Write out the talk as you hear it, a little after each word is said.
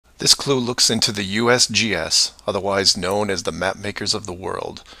This clue looks into the USGS, otherwise known as the map makers of the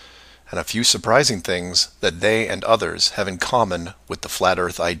world, and a few surprising things that they and others have in common with the flat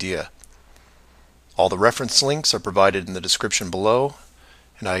Earth idea. All the reference links are provided in the description below,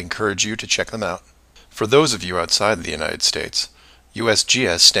 and I encourage you to check them out. For those of you outside the United States,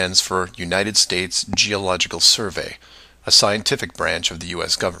 USGS stands for United States Geological Survey, a scientific branch of the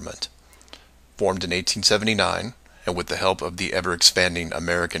U.S. government. Formed in 1879, and with the help of the ever-expanding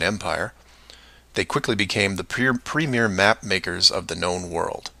American Empire, they quickly became the premier map makers of the known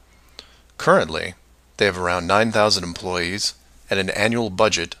world. Currently, they have around 9,000 employees and an annual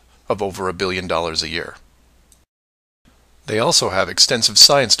budget of over $1 billion a year. They also have extensive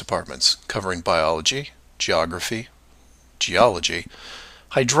science departments covering biology, geography, geology,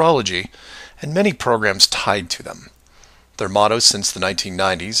 hydrology, and many programs tied to them. Their motto since the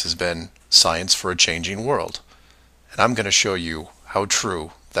 1990s has been "Science for a Changing World," and I'm going to show you how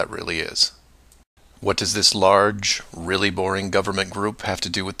true that really is. What does this large, really boring government group have to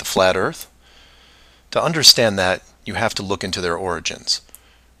do with the flat Earth? To understand that, you have to look into their origins,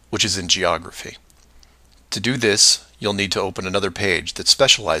 which is in geography. To do this, you'll need to open another page that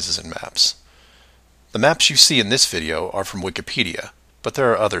specializes in maps. The maps you see in this video are from Wikipedia, but there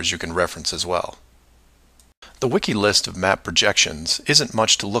are others you can reference as well. The wiki list of map projections isn't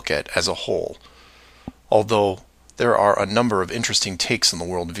much to look at as a whole, although there are a number of interesting takes on the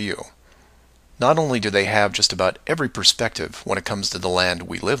world view. Not only do they have just about every perspective when it comes to the land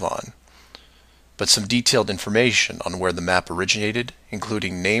we live on, but some detailed information on where the map originated,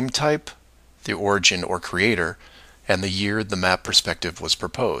 including name type, the origin or creator, and the year the map perspective was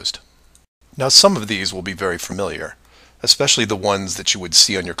proposed. Now, some of these will be very familiar, especially the ones that you would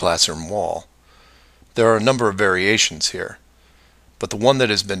see on your classroom wall. There are a number of variations here, but the one that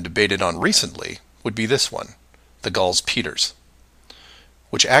has been debated on recently would be this one, the Gauls-Peters,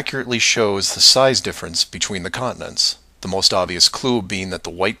 which accurately shows the size difference between the continents, the most obvious clue being that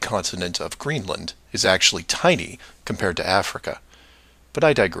the white continent of Greenland is actually tiny compared to Africa. But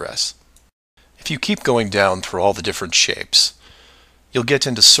I digress. If you keep going down through all the different shapes, you'll get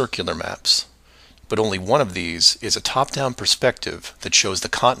into circular maps, but only one of these is a top-down perspective that shows the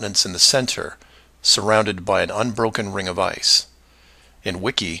continents in the center, surrounded by an unbroken ring of ice. In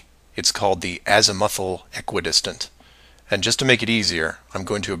Wiki, it's called the azimuthal equidistant, and just to make it easier, I'm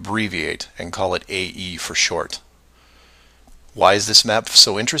going to abbreviate and call it AE for short. Why is this map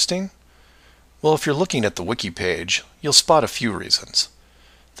so interesting? Well, if you're looking at the Wiki page, you'll spot a few reasons.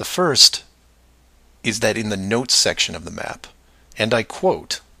 The first is that in the notes section of the map, and I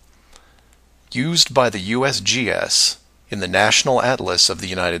quote, "Used by the USGS in the National Atlas of the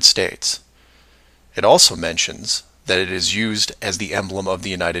United States." It also mentions that it is used as the emblem of the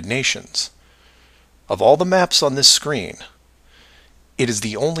United Nations. Of all the maps on this screen, it is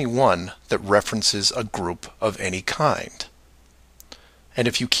the only one that references a group of any kind. And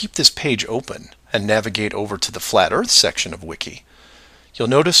if you keep this page open and navigate over to the Flat Earth section of Wiki, you'll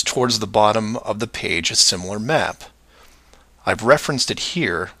notice towards the bottom of the page a similar map. I've referenced it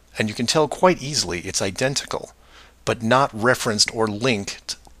here, and you can tell quite easily it's identical, but not referenced or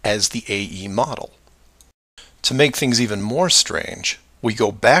linked as the AE model. To make things even more strange, we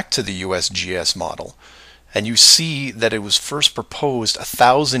go back to the USGS model, and you see that it was first proposed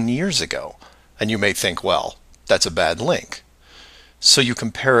 1,000 years ago, and you may think, well, that's a bad link. So you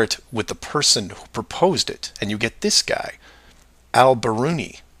compare it with the person who proposed it, and you get this guy,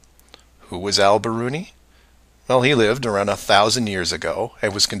 Al-Biruni. Who was Al-Biruni? Well, he lived around 1,000 years ago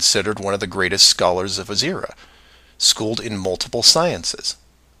and was considered one of the greatest scholars of his era, schooled in multiple sciences.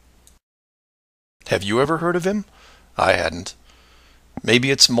 Have you ever heard of him? I hadn't. Maybe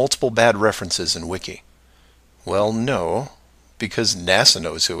it's multiple bad references in Wiki. Well, no, because NASA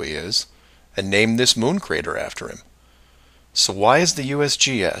knows who he is and named this moon crater after him. So why is the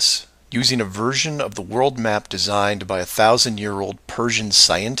USGS using a version of the world map designed by a 1,000-year-old Persian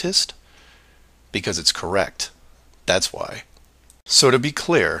scientist? Because it's correct. That's why. So to be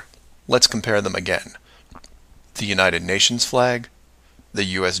clear, let's compare them again. The United Nations flag,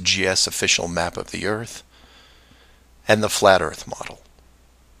 the USGS official map of the Earth, and the Flat Earth model.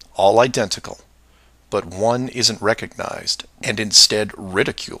 All identical, but one isn't recognized and instead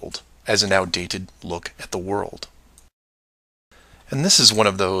ridiculed as an outdated look at the world. And this is one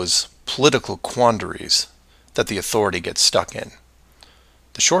of those political quandaries that the authority gets stuck in.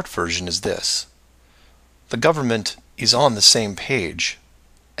 The short version is this. The government is on the same page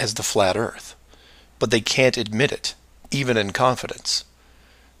as the flat Earth, but they can't admit it, even in confidence.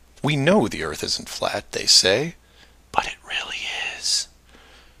 We know the Earth isn't flat, they say, but it really is.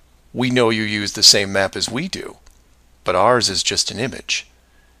 We know you use the same map as we do, but ours is just an image.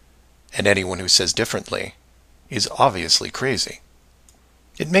 and anyone who says differently is obviously crazy.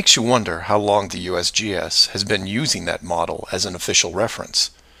 It makes you wonder how long the USGS has been using that model as an official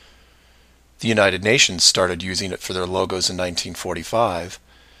reference. The United Nations started using it for their logos in 1945,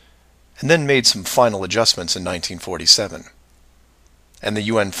 and then made some final adjustments in 1947. And the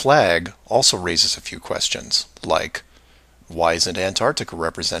UN flag also raises a few questions, like, why isn't Antarctica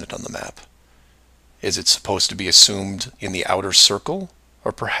represented on the map? Is it supposed to be assumed in the outer circle,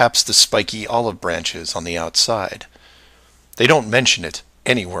 or perhaps the spiky olive branches on the outside? They don't mention it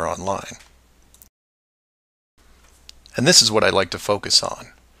anywhere online. And this is what I like to focus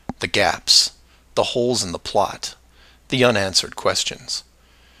on: the gaps, the holes in the plot, the unanswered questions.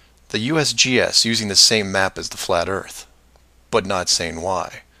 The USGS using the same map as the flat Earth, but not saying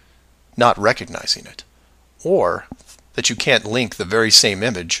why, not recognizing it, or that you can't link the very same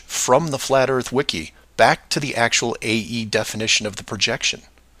image from the Flat Earth Wiki back to the actual AE definition of the projection.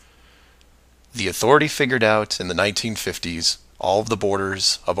 The authority figured out in the 1950s all of the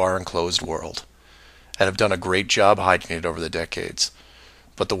borders of our enclosed world, and have done a great job hiding it over the decades.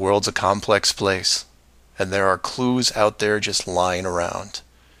 But the world's a complex place, and there are clues out there just lying around.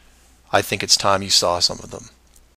 I think it's time you saw some of them.